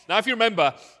Now, if you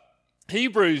remember,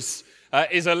 Hebrews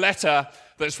is a letter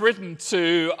that's written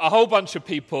to a whole bunch of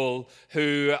people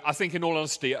who, I think in all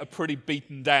honesty, are pretty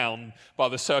beaten down by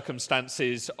the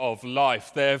circumstances of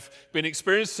life. They've been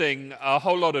experiencing a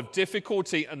whole lot of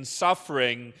difficulty and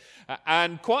suffering,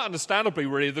 and quite understandably,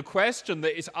 really, the question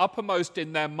that is uppermost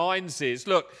in their minds is,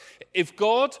 look, if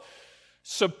God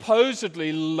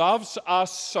supposedly loves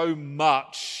us so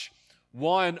much,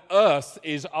 why on earth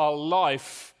is our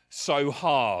life so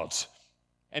hard?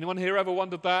 Anyone here ever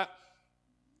wondered that?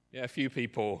 Yeah, a few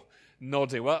people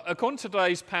nodding. Well, according to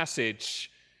today's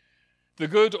passage, the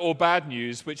good or bad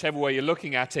news, whichever way you're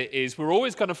looking at it, is we're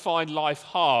always going to find life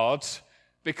hard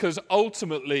because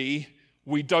ultimately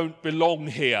we don't belong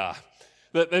here.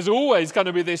 That there's always going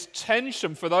to be this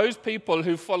tension for those people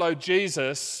who follow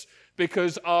Jesus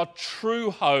because our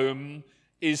true home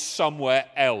is somewhere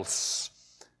else.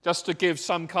 Just to give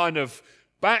some kind of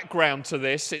background to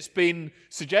this, it's been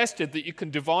suggested that you can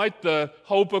divide the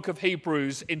whole book of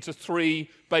Hebrews into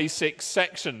three basic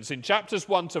sections. In chapters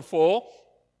 1 to 4,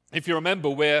 if you remember,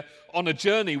 we're on a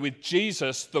journey with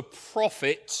Jesus, the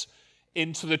prophet,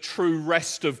 into the true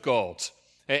rest of God.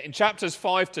 In chapters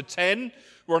 5 to 10,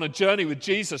 we're on a journey with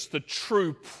Jesus, the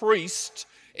true priest,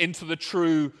 into the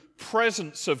true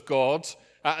presence of God.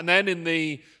 And then in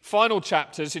the final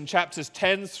chapters, in chapters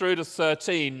 10 through to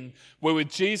 13, we're with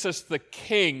Jesus the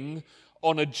King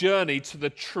on a journey to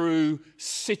the true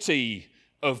city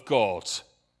of God.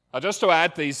 Now, just to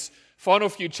add, these final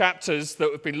few chapters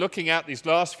that we've been looking at these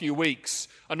last few weeks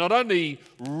are not only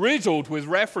riddled with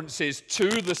references to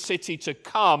the city to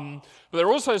come, but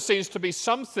there also seems to be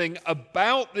something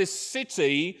about this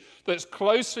city that's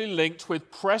closely linked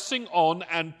with pressing on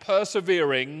and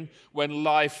persevering when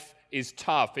life is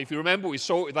tough. If you remember, we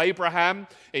saw it with Abraham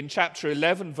in chapter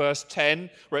 11, verse 10,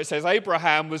 where it says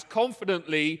Abraham was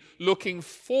confidently looking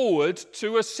forward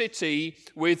to a city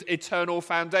with eternal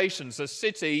foundations, a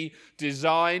city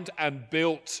designed and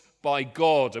built by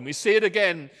God. And we see it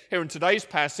again here in today's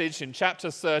passage in chapter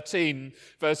 13,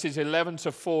 verses 11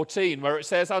 to 14, where it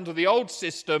says, under the old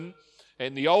system,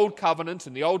 in the old covenant,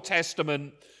 in the Old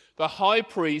Testament, the high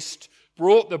priest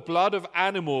brought the blood of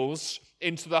animals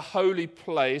into the holy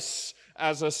place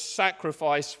as a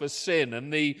sacrifice for sin,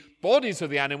 and the bodies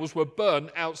of the animals were burnt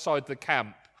outside the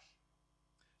camp.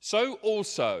 So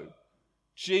also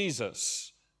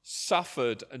Jesus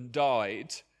suffered and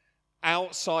died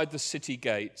outside the city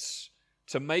gates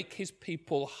to make his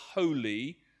people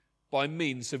holy by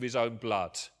means of his own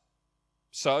blood.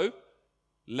 So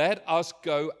let us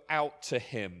go out to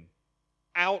him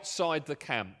outside the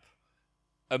camp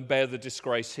and bear the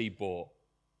disgrace he bore.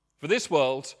 For this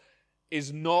world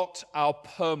is not our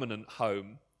permanent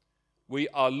home. We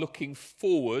are looking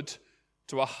forward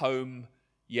to a home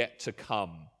yet to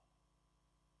come.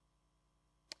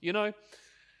 You know,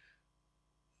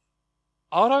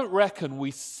 I don't reckon we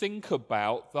think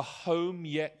about the home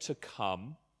yet to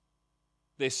come,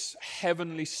 this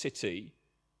heavenly city,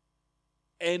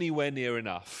 anywhere near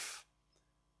enough.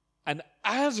 And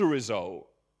as a result,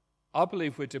 I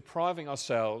believe we're depriving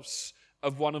ourselves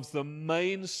of one of the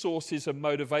main sources of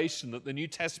motivation that the New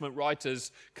Testament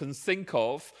writers can think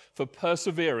of for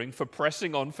persevering, for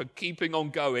pressing on, for keeping on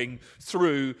going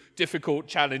through difficult,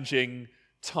 challenging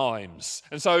times.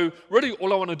 And so really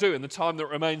all I want to do in the time that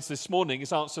remains this morning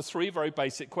is answer three very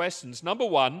basic questions. Number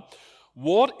one,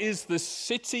 what is the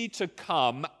city to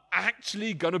come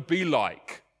actually going to be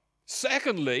like?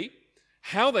 Secondly,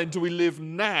 how then do we live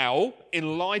now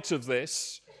in light of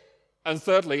this? And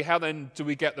thirdly, how then do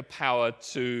we get the power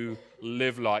to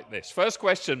live like this? First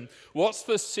question, what's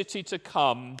the city to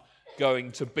come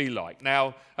going to be like?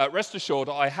 Now, rest assured,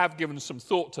 I have given some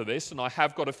thought to this, and I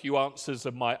have got a few answers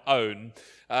of my own.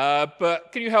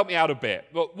 But can you help me out a bit?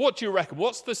 What do you reckon?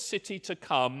 What's the city to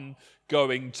come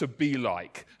going to be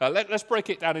like? Let's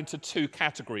break it down into two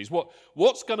categories.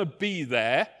 What's going to be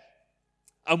there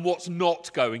and what's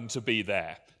not going to be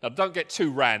there? Now, don't get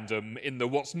too random in the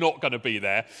what's not going to be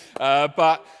there.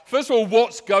 But first of all,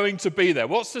 what's going to be there?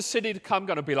 What's the city to come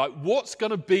going to be like? What's going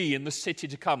to be in the city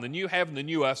to come? The new heaven, the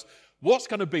new earth. What's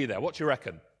going to be there? What do you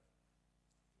reckon?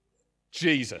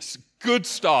 Jesus. Good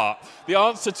start. The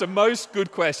answer to most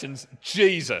good questions,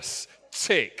 Jesus.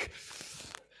 Tick.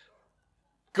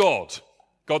 God.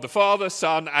 God the Father,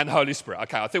 Son, and Holy Spirit.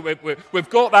 Okay, I think we've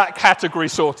got that category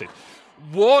sorted.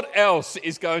 What else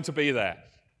is going to be there?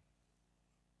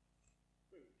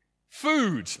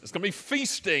 Food. There's going to be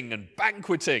feasting and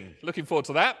banqueting. Looking forward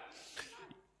to that.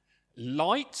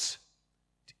 Light.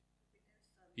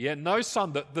 Yeah, no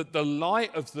sun. The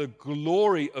light of the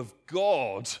glory of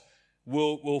God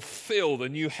will fill the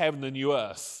new heaven and new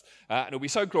earth. And it'll be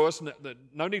so glorious that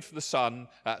no need for the sun,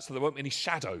 so there won't be any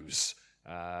shadows,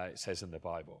 it says in the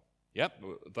Bible. Yep,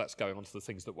 that's going on to the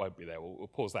things that won't be there. We'll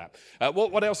pause that.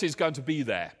 What else is going to be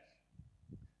there?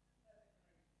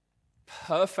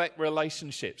 Perfect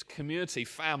relationships, community,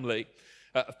 family,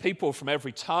 people from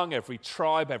every tongue, every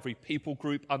tribe, every people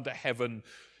group under heaven,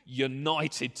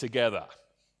 united together.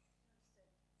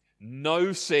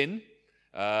 No sin,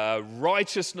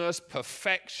 righteousness,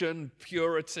 perfection,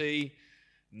 purity,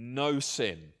 no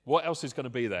sin. What else is going to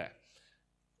be there?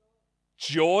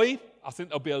 Joy. I think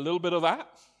there'll be a little bit of that.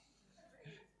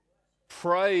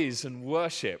 Praise and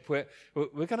worship. We're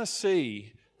going to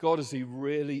see God as he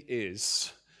really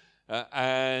is.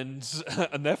 And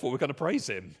therefore we're going to praise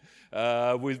him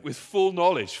with full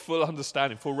knowledge, full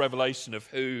understanding, full revelation of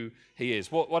who he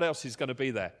is. What else is going to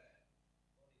be there?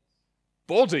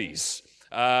 Bodies.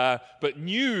 But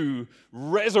new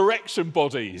resurrection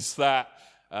bodies that,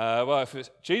 if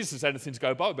Jesus is anything to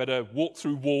go by, we better walk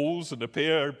through walls and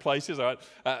appear in places. All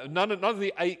right? None of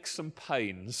the aches and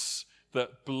pains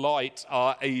that blight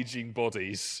our aging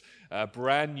bodies.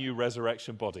 Brand new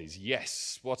resurrection bodies.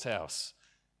 Yes. What else?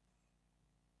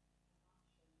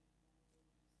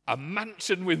 A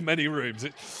mansion with many rooms.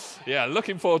 Yeah,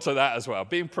 looking forward to that as well.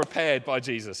 Being prepared by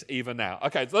Jesus even now.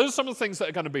 Okay, those are some of the things that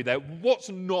are going to be there. What's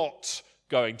not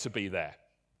going to be there?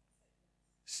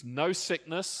 It's no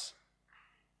sickness,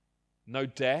 no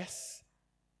death,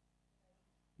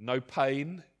 no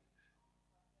pain,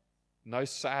 no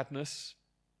sadness.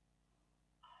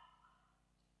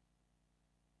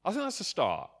 I think that's a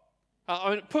start.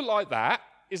 I mean, put like that,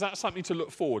 is that something to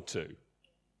look forward to?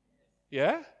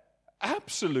 Yeah?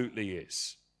 Absolutely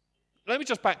is. Let me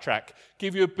just backtrack,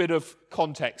 give you a bit of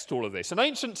context to all of this. In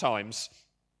ancient times,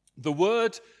 the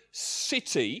word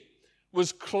city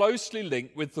was closely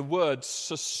linked with the word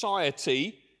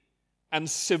society and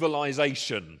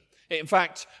civilization. In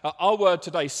fact, our word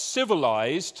today,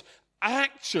 civilized,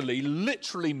 actually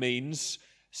literally means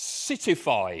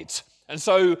citified. And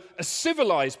so a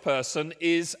civilized person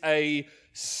is a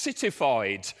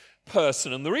citified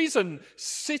person. And the reason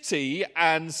city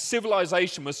and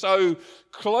civilization were so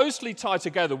closely tied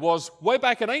together was way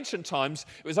back in ancient times,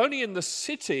 it was only in the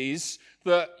cities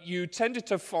that you tended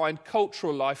to find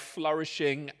cultural life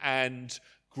flourishing and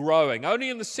growing. Only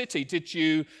in the city did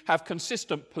you have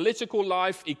consistent political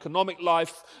life, economic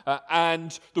life,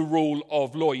 and the rule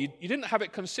of law. You didn't have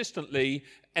it consistently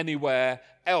anywhere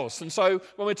else. And so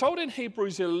when we're told in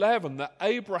Hebrews 11 that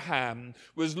Abraham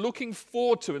was looking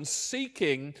forward to and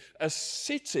seeking a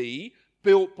city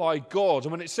built by God,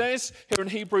 and when it says here in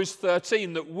Hebrews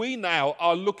 13 that we now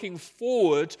are looking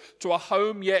forward to a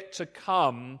home yet to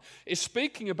come, is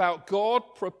speaking about God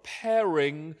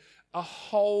preparing a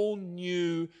whole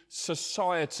new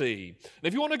society. And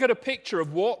if you want to get a picture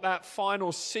of what that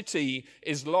final city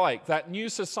is like, that new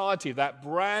society, that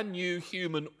brand new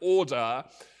human order,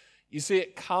 you see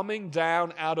it coming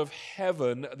down out of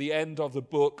heaven at the end of the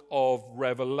book of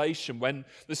Revelation. When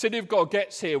the city of God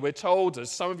gets here, we're told,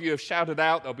 as some of you have shouted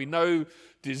out, there'll be no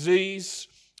disease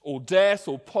or death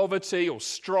or poverty or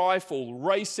strife or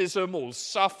racism or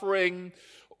suffering,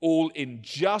 all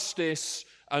injustice,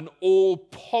 and all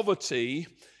poverty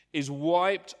is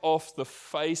wiped off the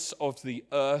face of the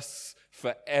earth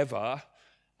forever,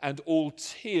 and all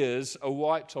tears are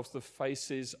wiped off the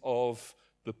faces of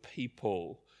the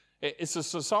people. It's a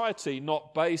society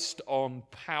not based on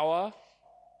power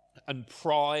and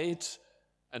pride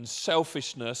and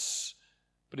selfishness,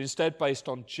 but instead based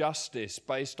on justice,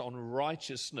 based on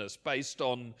righteousness, based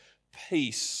on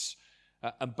peace,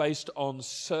 and based on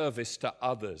service to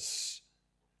others.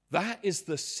 That is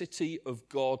the city of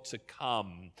God to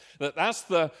come. That's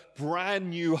the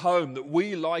brand new home that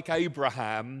we, like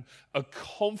Abraham, are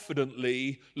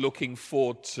confidently looking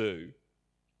forward to.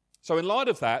 So in light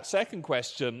of that, second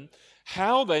question,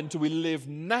 how then do we live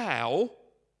now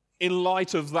in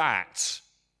light of that?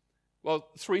 Well,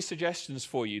 3 suggestions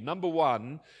for you. Number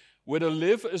 1, we're to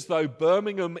live as though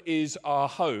Birmingham is our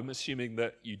home, assuming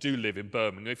that you do live in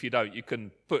Birmingham. If you don't, you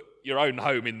can put your own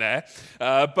home in there.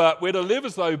 But we're to live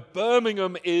as though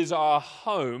Birmingham is our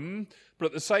home, but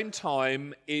at the same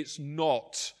time, it's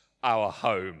not our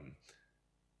home.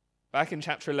 Back in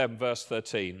chapter 11, verse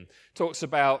 13, talks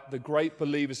about the great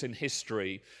believers in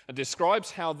history and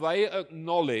describes how they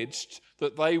acknowledged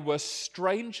that they were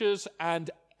strangers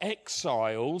and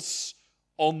exiles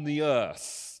on the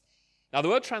earth. Now, the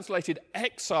word translated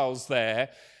exiles there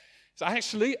is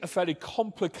actually a fairly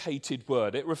complicated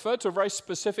word. It referred to a very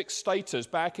specific status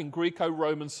back in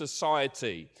Greco-Roman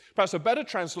society. Perhaps a better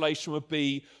translation would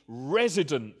be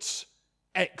resident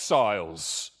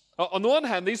exiles. On the one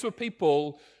hand, these were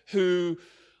people who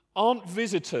aren't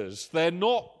visitors. They're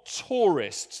not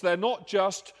tourists. They're not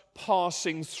just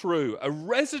passing through. A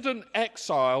resident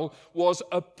exile was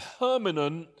a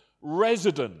permanent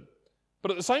resident.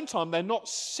 But at the same time, they're not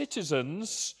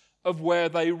citizens of where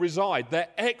they reside. They're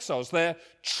exiles. Their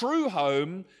true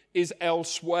home is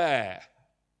elsewhere.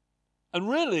 And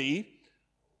really,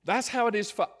 that's how it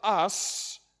is for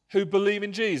us who believe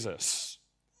in Jesus.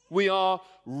 We are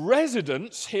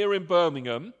residents here in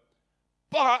Birmingham,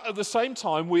 but at the same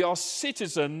time, we are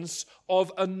citizens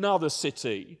of another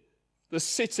city, the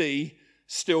city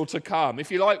still to come. If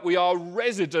you like, we are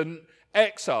resident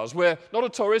exiles. We're not a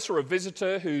tourist or a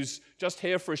visitor who's just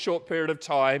here for a short period of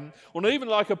time, or not even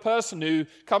like a person who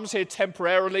comes here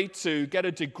temporarily to get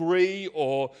a degree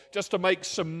or just to make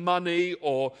some money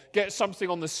or get something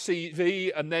on the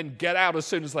CV and then get out as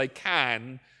soon as they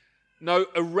can. No,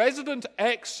 a resident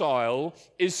exile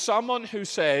is someone who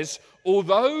says,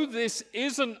 although this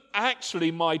isn't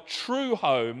actually my true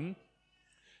home,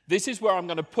 this is where I'm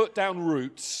going to put down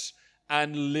roots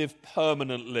and live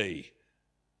permanently.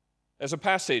 There's a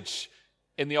passage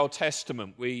in the Old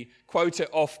Testament, we quote it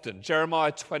often,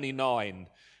 Jeremiah 29,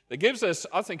 that gives us,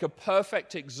 I think, a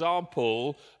perfect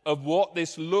example of what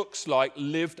this looks like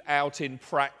lived out in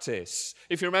practice.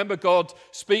 If you remember, God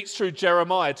speaks through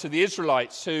Jeremiah to the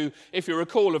Israelites who, if you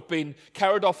recall, have been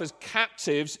carried off as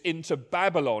captives into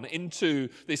Babylon, into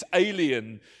this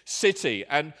alien city.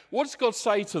 And what does God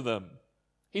say to them?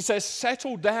 He says,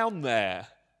 settle down there,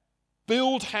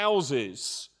 build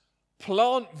houses,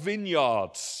 plant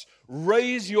vineyards,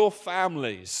 raise your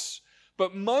families.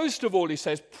 But most of all, he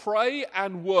says, pray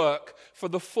and work for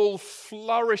the full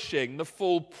flourishing, the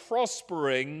full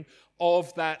prospering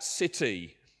of that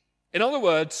city. In other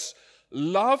words,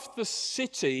 love the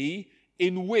city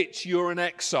in which you're an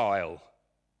exile.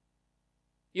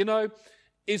 You know,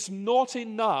 it's not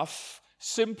enough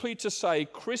simply to say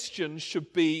Christians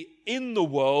should be in the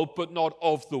world but not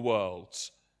of the world.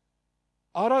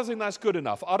 I don't think that's good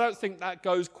enough. I don't think that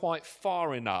goes quite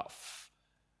far enough.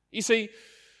 You see,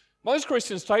 most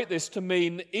Christians take this to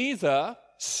mean either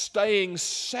staying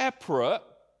separate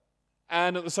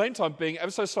and at the same time being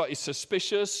ever so slightly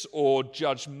suspicious or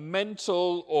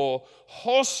judgmental or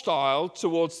hostile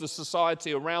towards the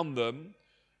society around them,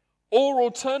 or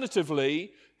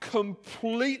alternatively,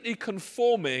 completely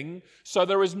conforming so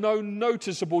there is no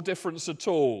noticeable difference at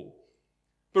all.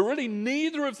 But really,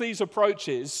 neither of these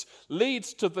approaches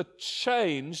leads to the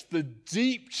change, the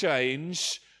deep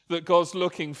change that God's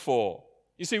looking for.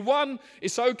 You see, one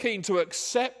is so keen to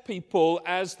accept people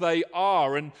as they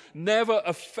are and never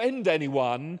offend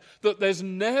anyone that there's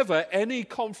never any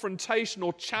confrontation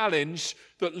or challenge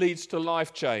that leads to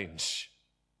life change.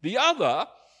 The other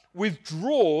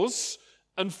withdraws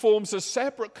and forms a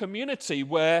separate community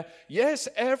where, yes,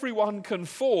 everyone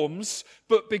conforms,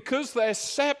 but because they're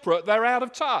separate, they're out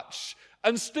of touch.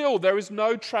 And still, there is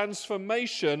no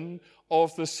transformation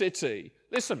of the city.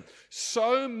 Listen,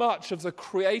 so much of the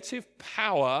creative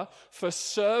power for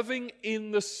serving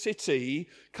in the city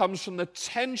comes from the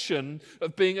tension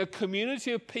of being a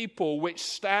community of people which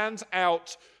stands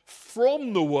out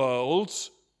from the world,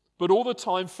 but all the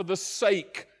time for the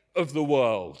sake of the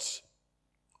world.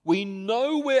 We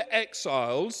know we're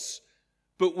exiles,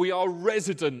 but we are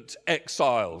resident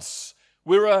exiles.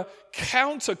 We're a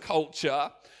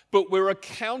counterculture, but we're a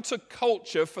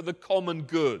counterculture for the common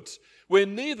good. We're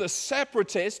neither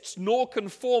separatists nor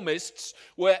conformists.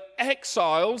 We're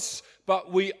exiles,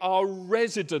 but we are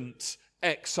resident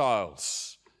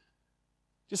exiles.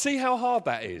 Do you see how hard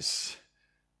that is?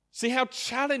 See how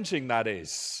challenging that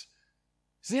is?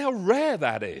 See how rare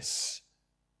that is?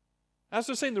 As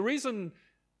we've seen, the reason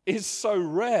is so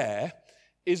rare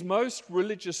is most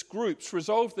religious groups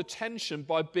resolve the tension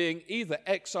by being either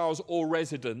exiles or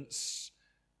residents,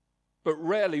 but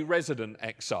rarely resident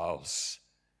exiles.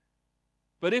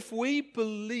 But if we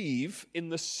believe in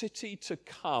the city to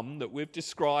come that we've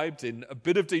described in a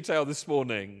bit of detail this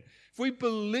morning, if we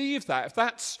believe that, if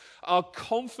that's our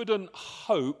confident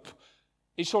hope,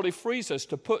 it surely frees us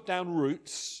to put down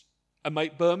roots and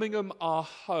make Birmingham our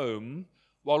home,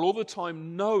 while all the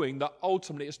time knowing that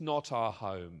ultimately it's not our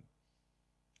home.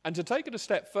 And to take it a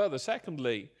step further,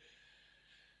 secondly,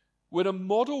 we're to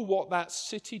model what that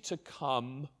city to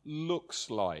come looks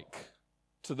like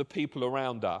to the people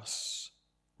around us.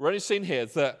 We're only seeing here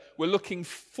that we're looking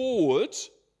forward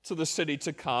to the city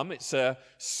to come. It's a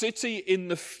city in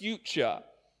the future.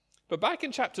 But back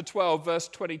in chapter 12, verse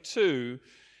 22,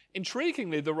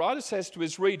 intriguingly, the writer says to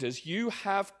his readers, you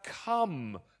have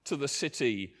come to the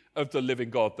city of the living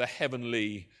God, the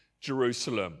heavenly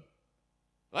Jerusalem.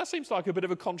 That seems like a bit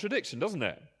of a contradiction, doesn't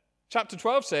it? Chapter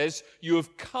 12 says, you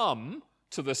have come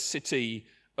to the city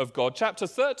of God. Chapter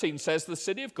 13 says the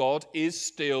city of God is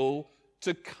still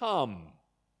to come.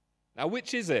 Now,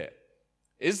 which is it?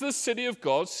 Is the city of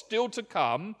God still to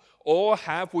come, or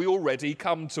have we already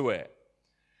come to it?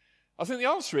 I think the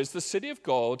answer is the city of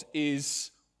God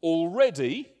is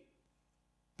already,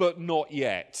 but not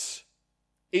yet.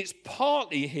 It's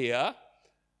partly here,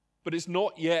 but it's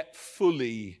not yet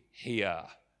fully here.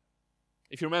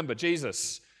 If you remember,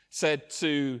 Jesus said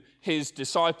to his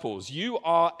disciples, you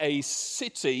are a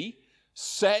city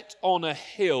set on a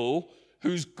hill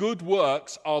whose good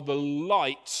works are the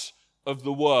light of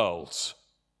the world.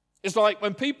 It's like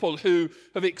when people who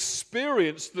have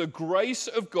experienced the grace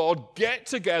of God get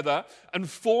together and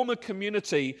form a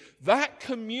community. That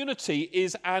community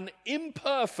is an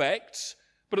imperfect,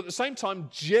 but at the same time,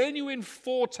 genuine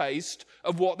foretaste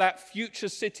of what that future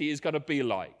city is going to be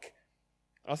like.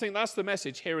 I think that's the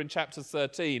message here in chapter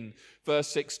 13, verse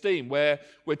 16, where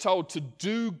we're told to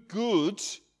do good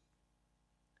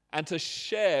and to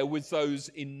share with those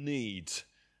in need.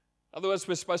 In other words,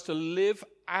 we're supposed to live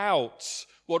out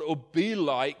what it will be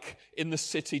like in the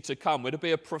city to come. We're to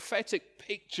be a prophetic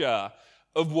picture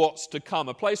of what's to come,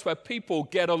 a place where people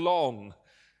get along,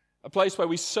 a place where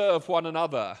we serve one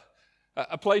another,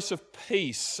 a place of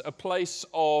peace, a place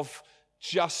of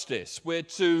justice. We're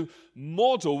to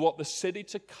model what the city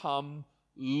to come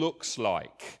looks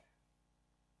like.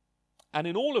 And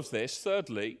in all of this,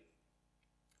 thirdly,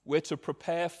 we're to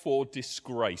prepare for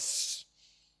disgrace.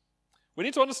 We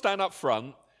need to understand up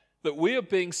front that we are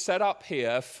being set up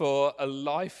here for a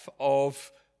life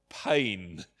of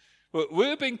pain.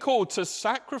 We're being called to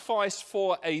sacrifice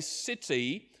for a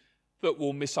city that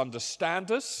will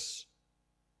misunderstand us,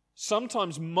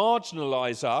 sometimes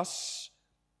marginalize us,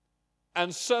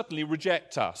 and certainly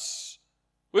reject us.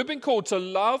 We've been called to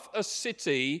love a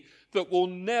city that will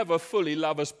never fully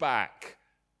love us back.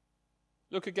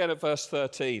 Look again at verse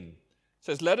 13. It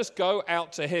says, let us go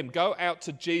out to him, go out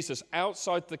to Jesus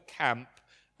outside the camp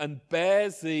and bear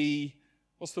the,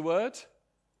 what's the word?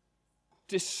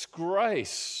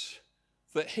 Disgrace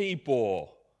that he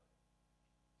bore.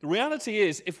 The reality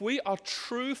is, if we are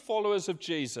true followers of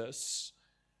Jesus,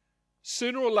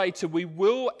 sooner or later we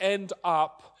will end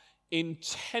up in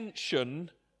tension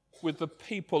with the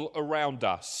people around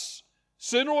us.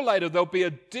 Sooner or later there'll be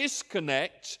a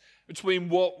disconnect between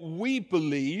what we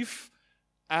believe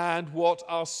and what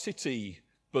our city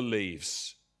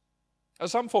believes.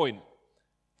 At some point,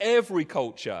 every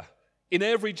culture, in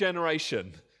every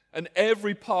generation, and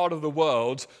every part of the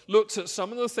world looks at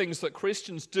some of the things that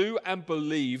Christians do and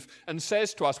believe and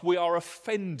says to us, we are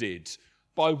offended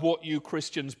by what you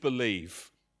Christians believe.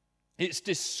 It's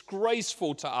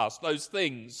disgraceful to us, those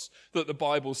things that the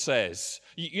Bible says.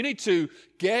 You need to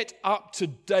get up to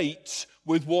date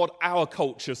with what our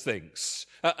culture thinks.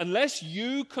 Unless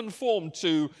you conform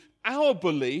to our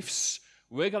beliefs,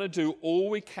 we're going to do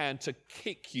all we can to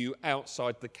kick you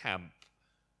outside the camp.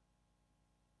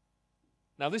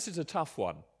 Now, this is a tough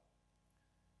one,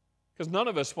 because none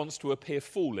of us wants to appear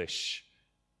foolish.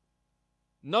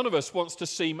 None of us wants to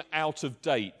seem out of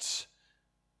date.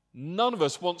 None of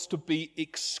us wants to be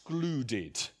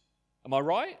excluded. Am I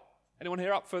right? Anyone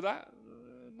here up for that?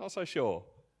 Not so sure.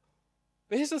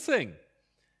 But here's the thing.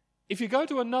 If you go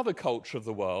to another culture of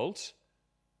the world,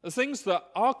 the things that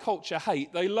our culture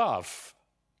hate, they love.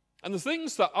 And the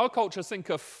things that our culture think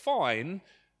are fine,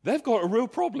 they've got a real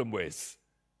problem with.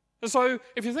 And so,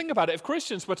 if you think about it, if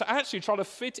Christians were to actually try to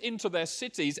fit into their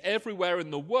cities everywhere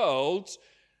in the world,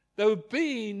 there would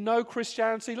be no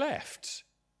Christianity left.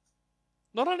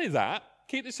 Not only that,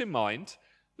 keep this in mind,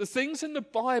 the things in the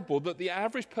Bible that the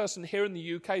average person here in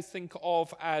the UK think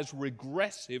of as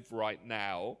regressive right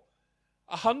now,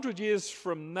 100 years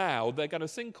from now, they're going to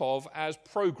think of as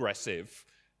progressive.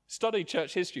 Study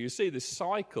church history, you see this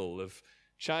cycle of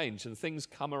change and things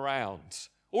come around.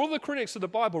 All the critics of the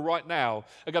Bible right now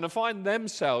are going to find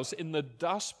themselves in the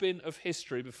dustbin of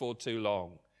history before too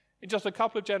long. In just a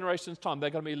couple of generations' time, they're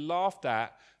going to be laughed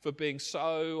at for being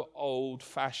so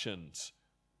old-fashioned.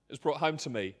 It was brought home to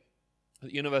me at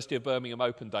the University of Birmingham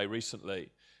Open Day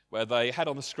recently, where they had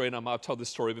on the screen, I've told this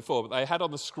story before, but they had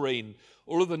on the screen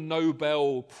all of the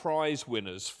Nobel Prize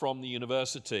winners from the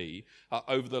university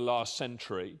over the last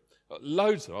century.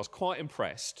 Loads of them. I was quite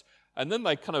impressed. And then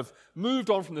they kind of moved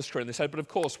on from the screen. They said, but of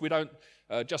course, we don't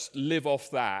just live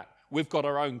off that. We've got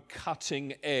our own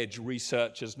cutting-edge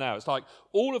researchers now. It's like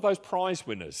all of those prize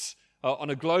winners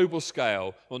on a global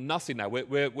scale, well, nothing now.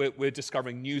 We're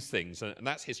discovering new things, and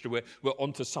that's history. We're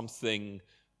onto something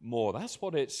more. That's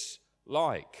what it's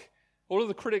like. All of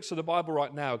the critics of the Bible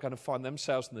right now are going to find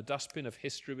themselves in the dustbin of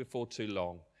history before too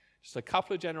long. Just a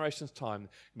couple of generations' time,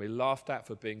 you'll be laughed at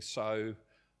for being so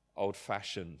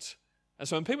old-fashioned. And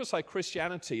so when people say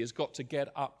Christianity has got to get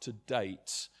up to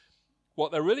date,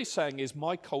 what they're really saying is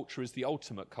my culture is the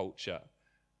ultimate culture.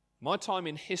 My time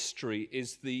in history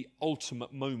is the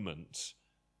ultimate moment.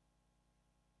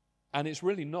 And it's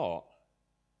really not.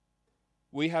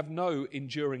 We have no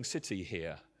enduring city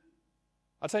here.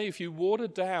 I tell you, if you water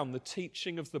down the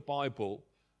teaching of the Bible,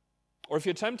 or if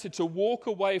you're tempted to walk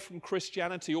away from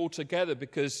Christianity altogether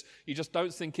because you just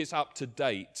don't think it's up to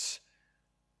date,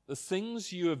 the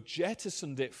things you have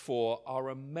jettisoned it for are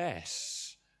a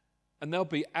mess, and they'll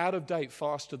be out of date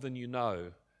faster than you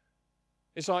know.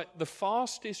 It's like the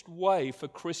fastest way for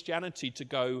Christianity to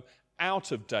go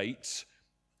out of date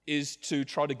is to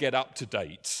try to get up to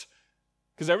date,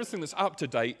 because everything that's up to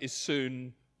date is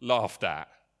soon laughed at.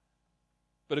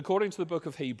 But according to the book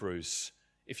of Hebrews,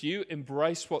 if you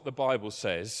embrace what the Bible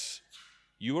says,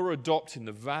 you are adopting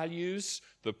the values,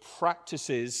 the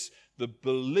practices, the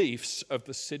beliefs of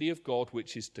the city of God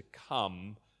which is to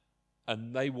come,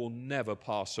 and they will never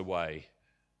pass away.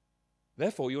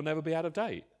 Therefore, you'll never be out of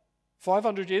date.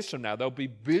 500 years from now, there'll be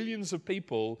billions of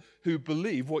people who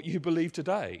believe what you believe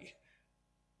today,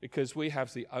 because we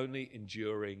have the only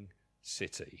enduring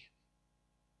city.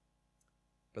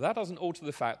 But that doesn't alter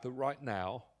the fact that right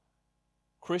now,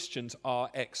 Christians are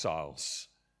exiles.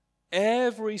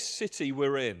 Every city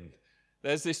we're in,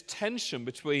 there's this tension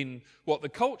between what the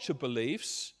culture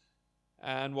believes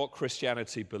and what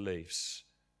Christianity believes.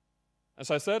 And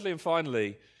so thirdly and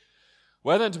finally,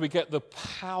 where then do we get the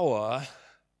power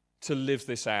to live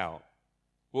this out?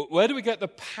 Where do we get the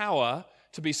power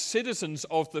to be citizens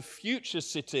of the future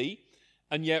city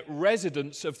and yet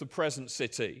residents of the present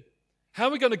city? How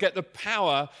are we going to get the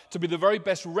power to be the very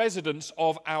best residents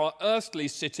of our earthly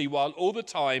city while all the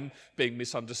time being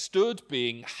misunderstood,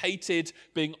 being hated,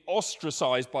 being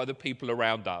ostracized by the people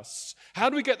around us? How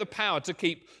do we get the power to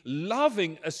keep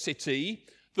loving a city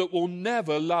that will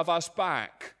never love us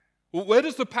back? Well, where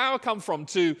does the power come from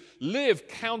to live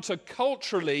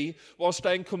counterculturally while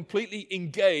staying completely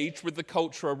engaged with the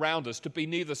culture around us, to be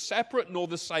neither separate nor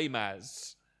the same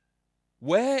as?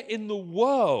 Where in the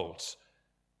world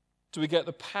do we get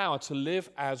the power to live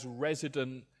as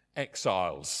resident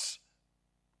exiles?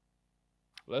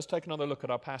 Well, let's take another look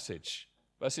at our passage,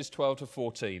 verses 12 to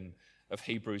 14 of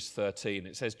Hebrews 13.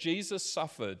 It says, Jesus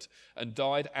suffered and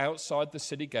died outside the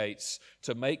city gates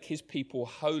to make his people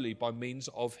holy by means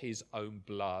of his own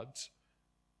blood.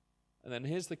 And then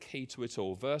here's the key to it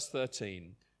all. Verse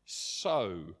 13,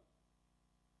 so,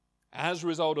 as a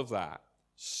result of that,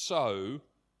 so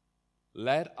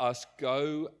let us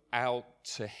go out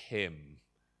to him.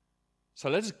 So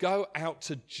let us go out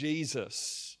to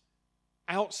Jesus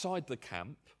outside the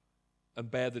camp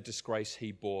and bear the disgrace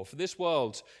he bore. For this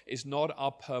world is not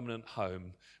our permanent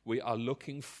home. We are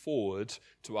looking forward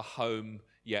to a home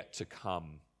yet to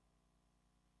come.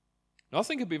 Now, I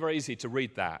think it'd be very easy to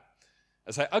read that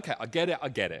and say, okay, I get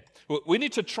it. We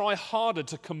need to try harder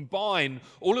to combine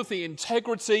all of the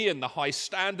integrity and the high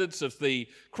standards of the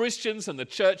Christians and the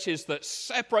churches that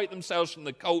separate themselves from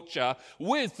the culture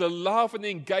with the love and the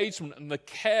engagement and the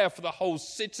care for the whole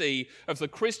city of the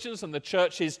Christians and the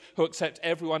churches who accept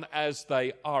everyone as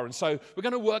they are. And so we're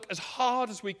going to work as hard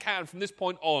as we can from this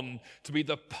point on to be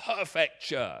the perfect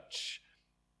church.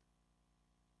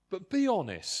 But be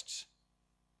honest.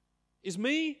 Is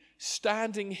me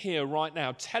standing here right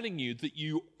now telling you that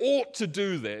you ought to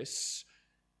do this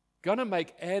going to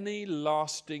make any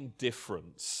lasting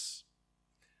difference?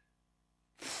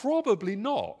 Probably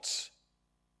not.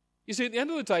 You see, at the end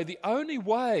of the day, the only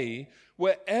way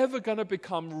we're ever going to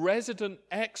become resident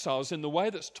exiles in the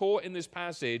way that's taught in this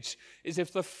passage is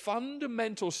if the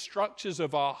fundamental structures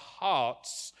of our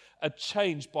hearts are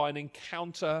changed by an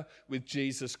encounter with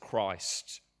Jesus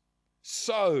Christ.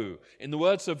 So, in the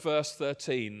words of verse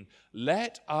 13,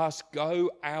 let us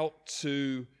go out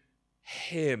to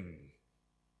him.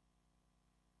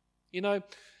 You know,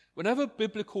 whenever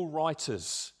biblical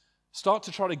writers start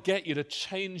to try to get you to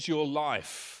change your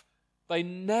life, they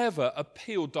never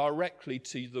appeal directly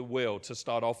to the will to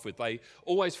start off with. They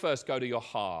always first go to your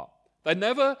heart. They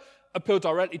never appeal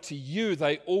directly to you.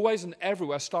 They always and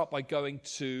everywhere start by going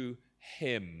to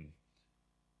him.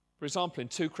 For example, in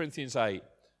 2 Corinthians 8,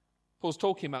 Paul's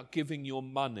talking about giving your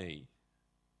money.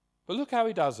 But look how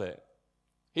he does it.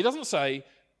 He doesn't say,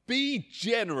 be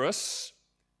generous,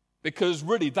 because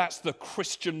really that's the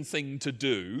Christian thing to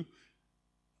do.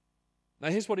 Now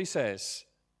here's what he says.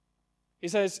 He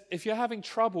says, if you're having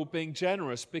trouble being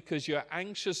generous because you're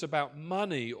anxious about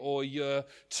money or you're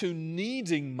too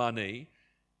needing money,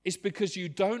 It's because you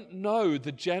don't know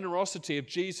the generosity of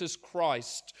Jesus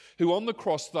Christ, who on the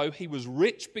cross, though he was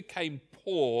rich, became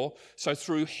poor, so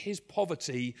through his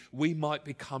poverty we might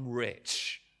become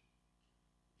rich.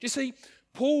 Do you see,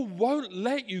 Paul won't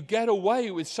let you get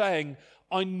away with saying,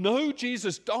 I know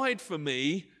Jesus died for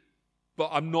me, but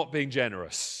I'm not being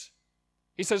generous.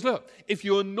 He says, look, if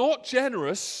you're not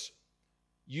generous,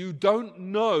 you don't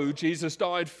know Jesus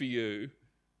died for you.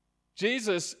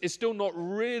 Jesus is still not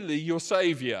really your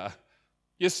Savior.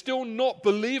 You're still not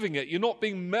believing it. You're not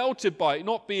being melted by it. You're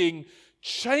not being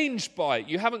changed by it.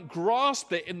 You haven't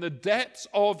grasped it in the depths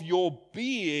of your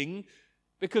being,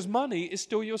 because money is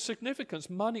still your significance.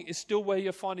 Money is still where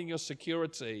you're finding your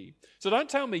security. So don't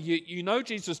tell me you know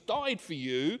Jesus died for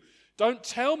you. Don't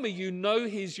tell me you know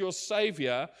he's your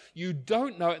Savior. You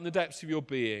don't know it in the depths of your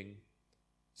being.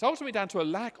 It's ultimately down to a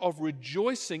lack of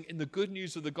rejoicing in the good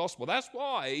news of the gospel. That's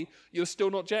why you're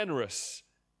still not generous.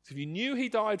 If you knew he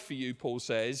died for you, Paul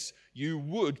says, you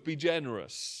would be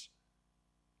generous.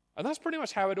 And that's pretty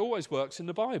much how it always works in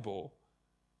the Bible.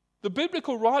 The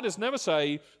biblical writers never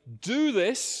say, do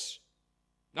this,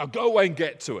 now go away and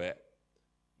get to it.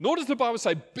 Nor does the Bible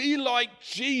say, be like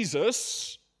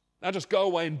Jesus, now just go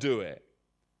away and do it.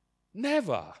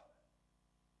 Never.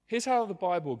 Here's how the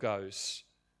Bible goes.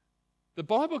 The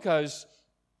Bible goes,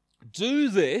 do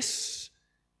this,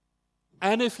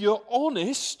 and if you're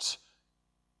honest,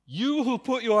 you will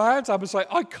put your hands up and say,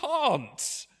 I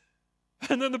can't.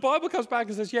 And then the Bible comes back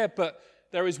and says, yeah, but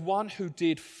there is one who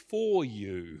did for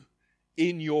you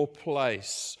in your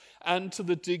place. And to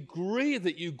the degree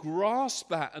that you grasp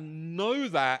that and know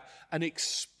that and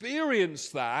experience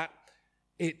that,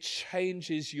 it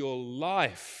changes your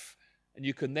life. And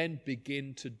you can then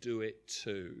begin to do it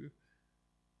too.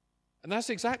 And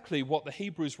that's exactly what the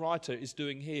Hebrews writer is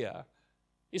doing here.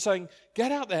 He's saying,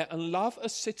 get out there and love a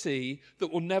city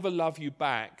that will never love you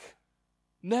back,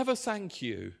 never thank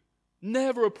you,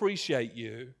 never appreciate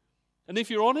you. And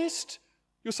if you're honest,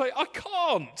 you'll say, I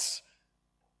can't.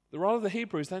 The writer of the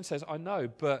Hebrews then says, I know,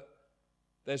 but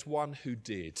there's one who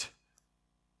did.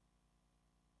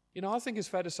 You know, I think it's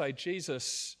fair to say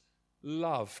Jesus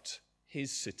loved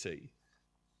his city.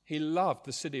 He loved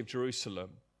the city of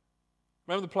Jerusalem.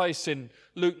 Remember the place in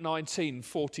Luke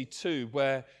 19:42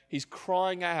 where he's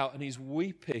crying out and he's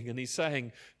weeping and he's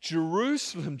saying,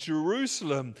 Jerusalem,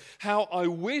 Jerusalem, how I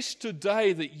wish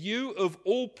today that you of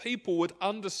all people would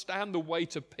understand the way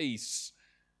to peace.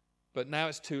 But now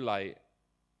it's too late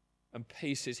and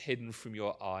peace is hidden from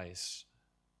your eyes.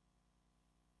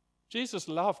 Jesus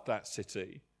loved that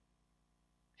city.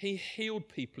 He healed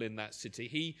people in that city.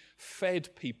 He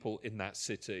fed people in that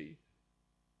city.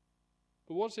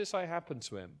 But what does it say happened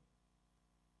to him?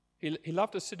 He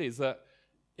loved a city that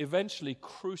eventually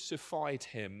crucified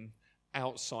him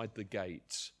outside the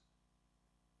gate.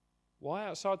 Why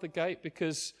outside the gate?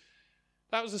 Because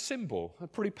that was a symbol, a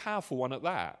pretty powerful one at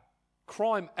that.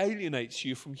 Crime alienates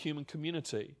you from human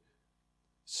community.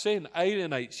 Sin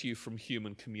alienates you from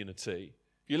human community.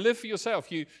 If you live for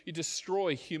yourself, you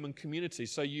destroy human community.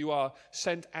 So you are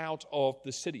sent out of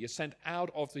the city. You're sent out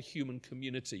of the human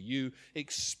community. You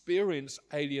experience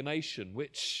alienation,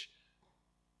 which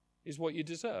is what you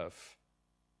deserve.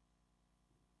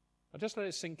 Now just let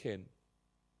it sink in.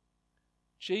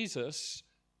 Jesus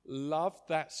loved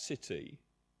that city,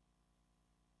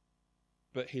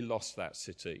 but he lost that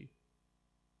city.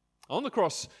 On the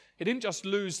cross, he didn't just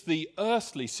lose the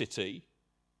earthly city.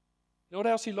 You know what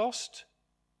else he lost?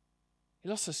 He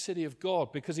lost the city of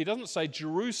God, because he doesn't say,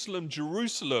 Jerusalem,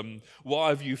 Jerusalem, why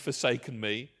have you forsaken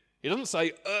me? He doesn't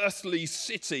say, earthly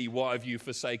city, why have you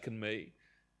forsaken me?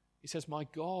 He says, my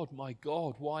God,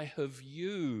 why have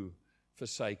you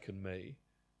forsaken me?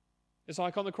 It's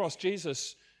like on the cross,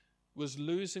 Jesus was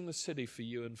losing the city for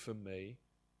you and for me.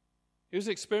 He was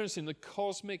experiencing the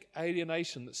cosmic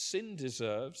alienation that sin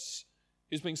deserves.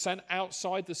 He was being sent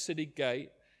outside the city gate.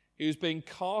 He was being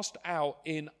cast out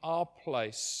in our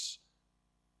place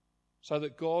so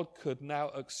that God could now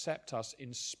accept us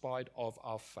in spite of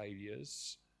our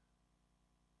failures.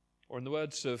 Or in the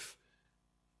words of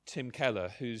Tim Keller,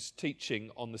 whose teaching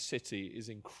on the city is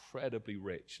incredibly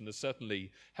rich and has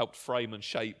certainly helped frame and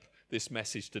shape this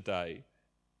message today,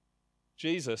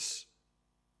 Jesus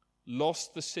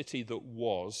lost the city that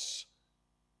was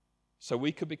so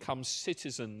we could become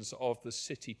citizens of the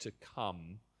city to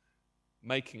come,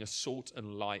 making a salt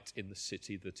and light in the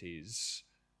city that is.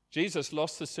 Jesus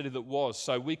lost the city that was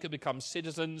so we could become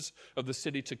citizens of the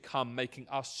city to come, making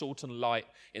us salt and light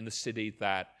in the city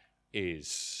that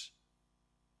is.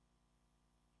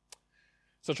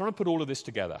 So trying to put all of this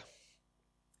together,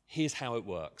 here's how it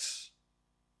works.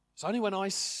 It's only when I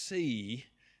see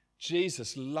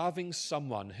Jesus loving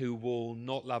someone who will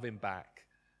not love him back,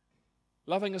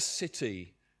 loving a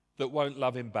city that won't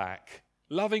love him back,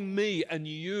 loving me and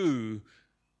you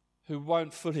who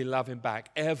won't fully love him back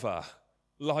ever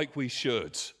like we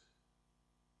should.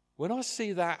 When I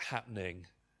see that happening,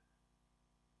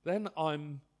 then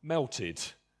I'm melted.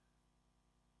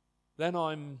 Then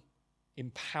I'm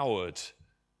empowered.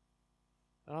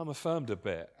 And I'm affirmed a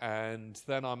bit. And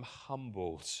then I'm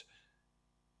humbled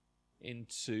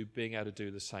into being able to do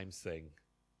the same thing.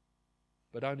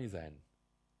 But only then.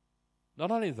 Not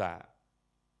only that,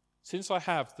 since I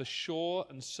have the sure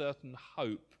and certain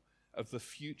hope of the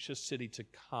future city to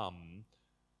come,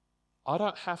 I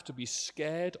don't have to be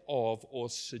scared of or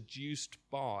seduced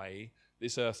by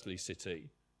this earthly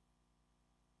city.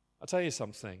 I'll tell you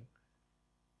something.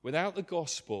 Without the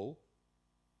gospel,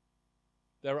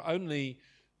 there are only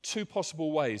two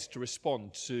possible ways to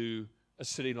respond to a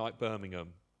city like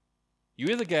Birmingham. You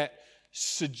either get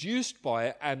seduced by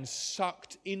it and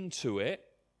sucked into it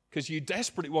because you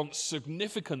desperately want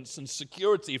significance and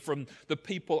security from the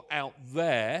people out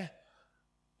there,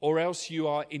 or else you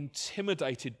are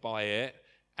intimidated by it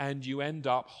and you end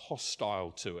up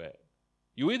hostile to it.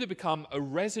 You either become a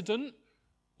resident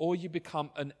or you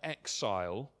become an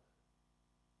exile,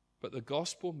 but the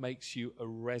gospel makes you a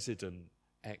resident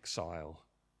exile.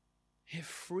 It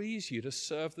frees you to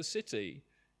serve the city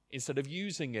instead of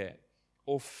using it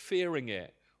or fearing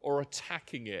it or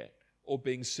attacking it or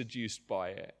being seduced by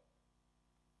it.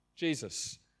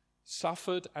 Jesus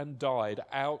suffered and died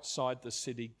outside the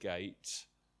city gate.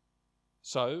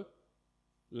 So,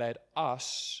 let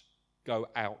us go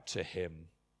out to him.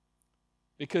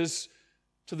 Because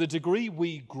to the degree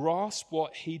we grasp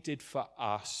what he did for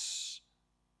us,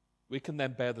 we can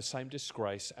then bear the same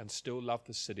disgrace and still love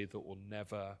the city that will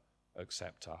never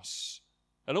accept us.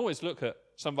 And always look at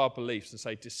some of our beliefs and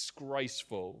say,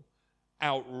 disgraceful,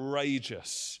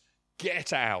 outrageous,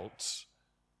 get out.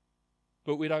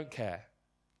 But we don't care.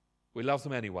 We love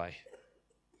them anyway,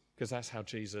 because that's how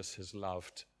Jesus has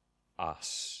loved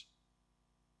us.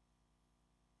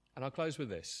 And I'll close with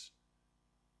this.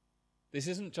 This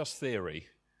isn't just theory.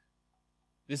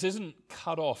 This isn't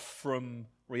cut off from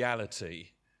reality.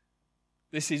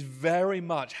 This is very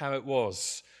much how it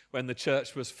was when the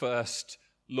church was first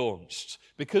launched.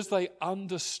 Because they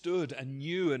understood and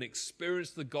knew and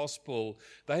experienced the gospel,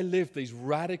 they lived these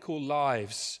radical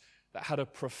lives that had a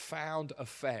profound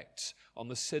effect on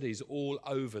the cities all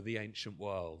over the ancient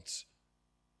world.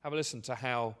 Have a listen to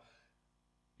how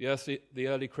the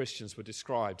early Christians were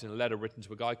described in a letter written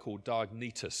to a guy called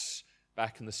Diognetus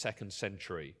back in the 2nd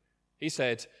century. He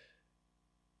said,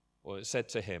 or it said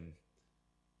to him,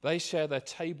 they share their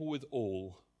table with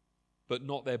all, but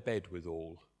not their bed with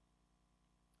all.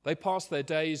 They pass their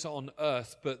days on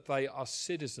earth, but they are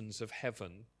citizens of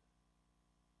heaven.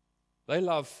 They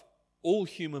love all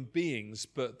human beings,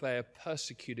 but they are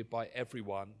persecuted by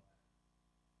everyone.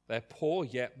 They're poor,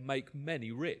 yet make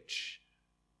many rich.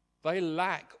 They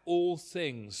lack all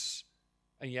things,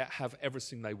 and yet have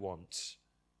everything they want.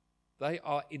 They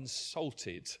are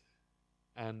insulted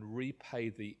and repay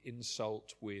the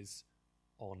insult with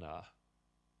honor.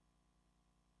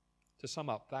 To sum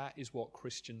up, that is what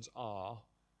Christians are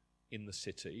in the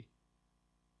city.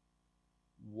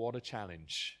 What a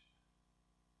challenge.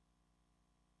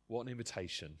 What an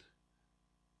invitation.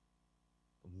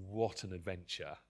 What an adventure.